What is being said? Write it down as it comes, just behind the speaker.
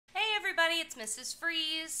everybody, it's Mrs.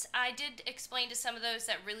 Freeze. I did explain to some of those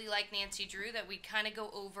that really like Nancy Drew that we'd kind of go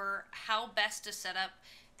over how best to set up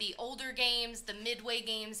the older games, the midway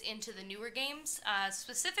games into the newer games,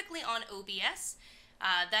 specifically on OBS.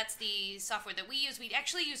 That's the software that we use. We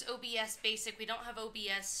actually use OBS Basic. We don't have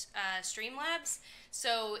OBS Streamlabs,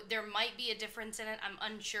 so there might be a difference in it. I'm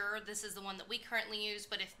unsure. This is the one that we currently use,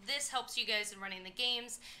 but if this helps you guys in running the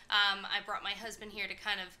games, I brought my husband here to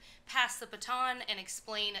kind of pass the baton and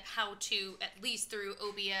explain how to, at least through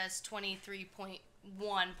OBS 23.1.0.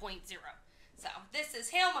 So this is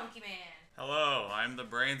Hail Monkey Man. Hello, I'm the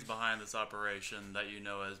brains behind this operation that you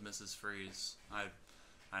know as Mrs. Freeze.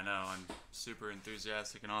 I know, I'm super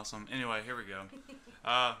enthusiastic and awesome. Anyway, here we go.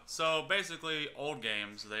 So basically, old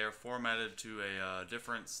games, they are formatted to a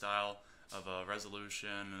different style of resolution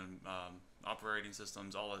and operating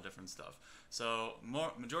systems, all that different stuff. So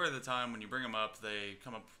majority of the time when you bring them up, they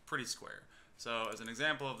come up pretty square. So as an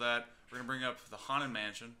example of that, we're going to bring up the Haunted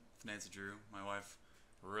Mansion with Nancy Drew. My wife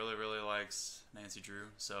really, really likes Nancy Drew.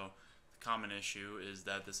 So the common issue is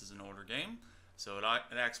that this is an older game, so it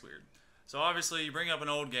acts weird. So obviously, you bring up an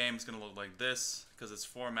old game, it's going to look like this because it's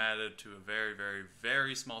formatted to a very, very,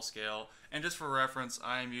 very small scale. And just for reference,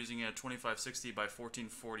 I am using a 2560 by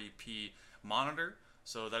 1440p monitor.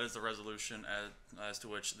 So that is the resolution as to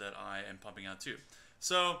which that I am pumping out to.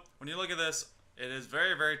 So when you look at this, it is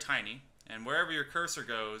very, very tiny. And wherever your cursor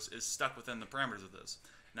goes is stuck within the parameters of this.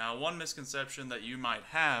 Now, one misconception that you might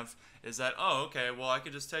have is that, oh, okay, well, I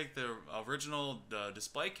could just take the original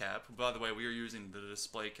display cap. By the way, we are using the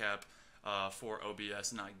display cap for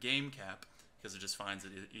OBS, not game cap, because it just finds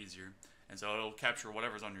it easier, and so it'll capture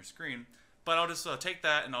whatever's on your screen. But I'll just take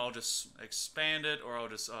that and I'll just expand it, or I'll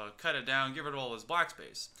just cut it down, get rid of all this black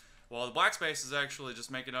space. Well, the black space is actually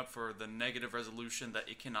just making up for the negative resolution that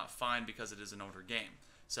it cannot find because it is an older game.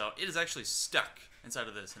 So it is actually stuck inside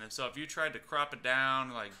of this, and if you tried to crop it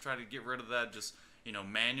down, like try to get rid of that just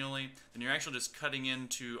manually, then you're actually just cutting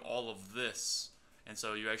into all of this. And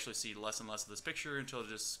so you actually see less and less of this picture until it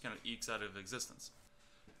just kind of ekes out of existence.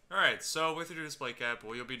 Alright, so with your display cap,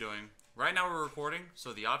 what you'll be doing, right now we're recording,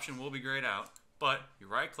 so the option will be grayed out, but you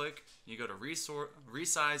right click, and you go to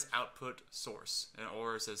Resize Output Source,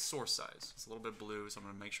 or it says Source Size. It's a little bit blue, so I'm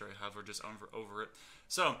going to make sure I hover just over it.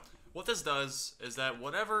 So what this does is that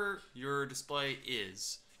whatever your display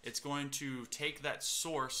is, it's going to take that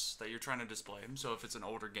source that you're trying to display. So if it's an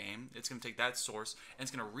older game, it's going to take that source and it's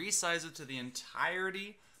going to resize it to the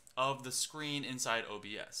entirety of the screen inside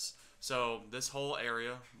OBS. So this whole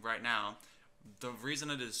area right now, the reason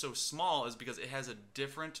it is so small is because it has a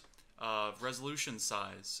different resolution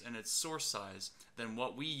size and its source size than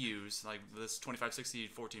what we use. Like this 2560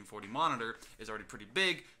 1440 monitor is already pretty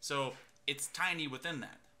big, so it's tiny within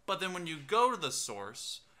that. But then when you go to the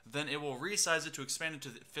source, then it will resize it to expand it to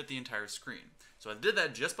fit the entire screen. So I did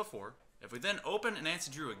that just before. If we then open Nancy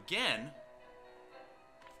Drew again,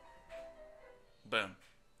 boom,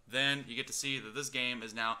 then you get to see that this game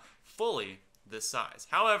is now fully this size.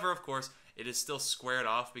 However, of course, it is still squared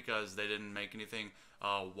off because they didn't make anything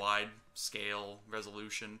wide scale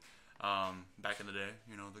resolution back in the day,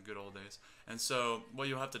 the good old days. And so what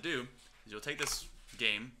you'll have to do is you'll take this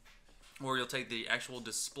game, or you'll take the actual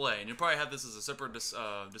display, and you'll probably have this as a separate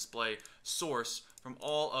display source from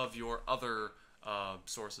all of your other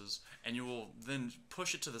sources, and you will then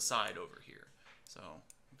push it to the side over here. So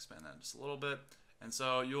expand that just a little bit, and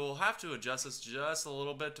so you'll have to adjust this just a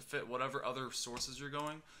little bit to fit whatever other sources you're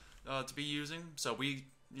going to be using. So we,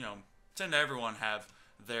 tend to everyone have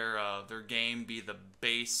their game be the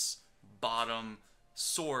base bottom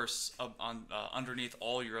source of, underneath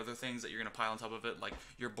all your other things that you're going to pile on top of it, like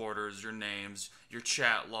your borders, your names, your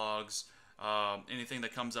chat logs, anything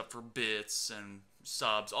that comes up for bits and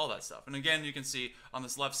subs, all that stuff. And again, you can see on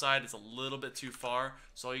this left side it's a little bit too far,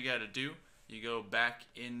 so all you got to do, you go back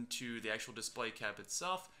into the actual display cap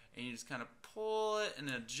itself and you just kind of pull it and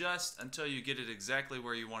adjust until you get it exactly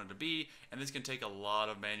where you want it to be. And this can take a lot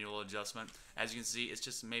of manual adjustment. As you can see, it's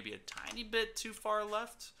just maybe a tiny bit too far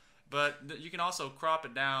left. But you can also crop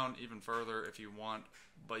it down even further if you want,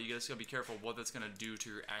 but you just gotta be careful what that's gonna do to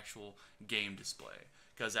your actual game display,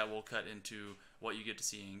 because that will cut into what you get to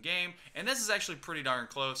see in game. And this is actually pretty darn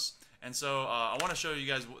close. And so I want to show you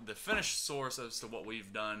guys the finished source as to what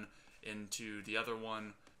we've done into the other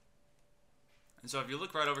one. And so if you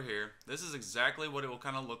look right over here, this is exactly what it will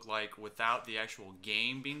kind of look like without the actual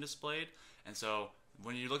game being displayed. And so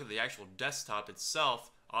when you look at the actual desktop itself,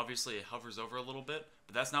 obviously it hovers over a little bit,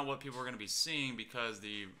 but that's not what people are going to be seeing because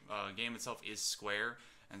the game itself is square.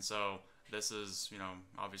 And so this is,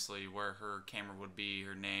 obviously where her camera would be,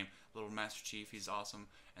 her name, Little Master Chief, he's awesome.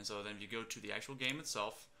 And so then if you go to the actual game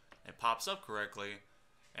itself, it pops up correctly,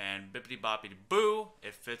 and bippity boppity boo,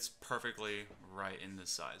 it fits perfectly right in this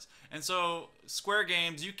size. And so square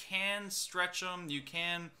games, you can stretch them, you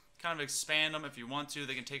can kind of expand them if you want to.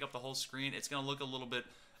 They can take up the whole screen. It's going to look a little bit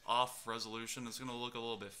off resolution. It's going to look a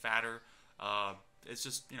little bit fatter. It's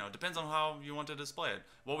just, depends on how you want to display it.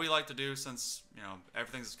 What we like to do, since,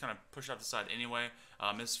 everything's kind of pushed off the side anyway,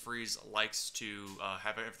 Miss Freeze likes to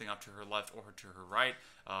have everything up to her left or to her right.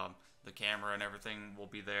 The camera and everything will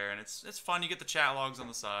be there, and it's fun. You get the chat logs on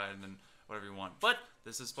the side and whatever you want. But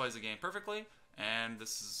this displays the game perfectly, and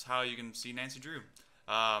this is how you can see Nancy Drew.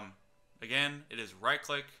 Again, it is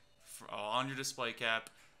right-click on your display cap,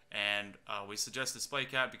 and we suggest display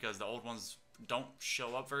cap because the old ones don't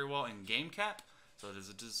show up very well in game cap. So it is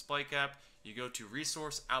a display cap. You go to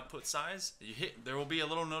resource output size. There will be a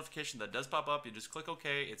little notification that does pop up. You just click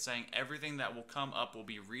OK. It's saying everything that will come up will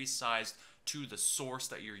be resized to the source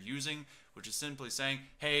that you're using, which is simply saying,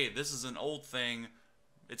 hey, this is an old thing.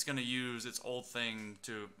 It's going to use its old thing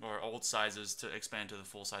or old sizes to expand to the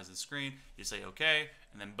full size of the screen. You say OK,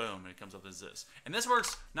 and then boom, it comes up as this. And this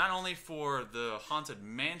works not only for the Haunted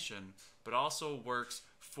Mansion, but also works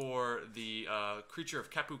for the Creature of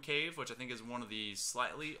Kapu Cave, which I think is one of the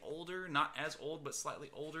slightly older, not as old, but slightly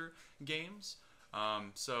older games.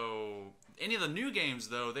 So any of the new games,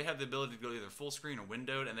 though, they have the ability to go either full screen or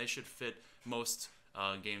windowed, and they should fit most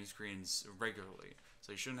game screens regularly.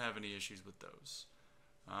 So you shouldn't have any issues with those.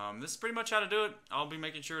 This is pretty much how to do it. I'll be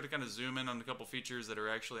making sure to kind of zoom in on a couple features that are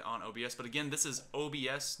actually on OBS. But again, this is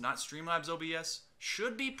OBS, not Streamlabs OBS.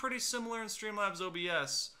 Should be pretty similar in Streamlabs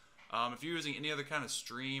OBS. If you're using any other kind of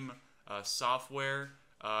stream software,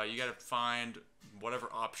 you got to find whatever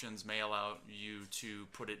options may allow you to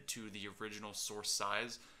put it to the original source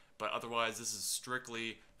size. But otherwise, this is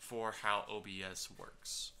strictly for how OBS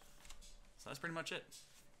works. So that's pretty much it.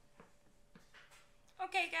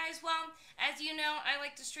 Okay, guys, well, as you know, I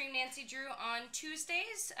like to stream Nancy Drew on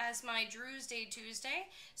Tuesdays as my Drew's Day Tuesday.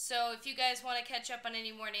 So if you guys want to catch up on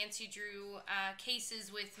any more Nancy Drew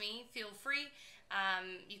cases with me, feel free.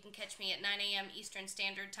 You can catch me at 9 a.m. Eastern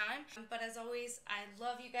Standard Time. But as always, I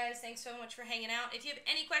love you guys. Thanks so much for hanging out. If you have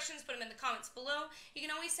any questions, put them in the comments below. You can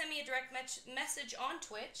always send me a direct message on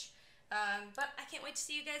Twitch. But I can't wait to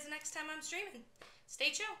see you guys the next time I'm streaming. Stay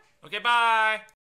chill. Okay, bye.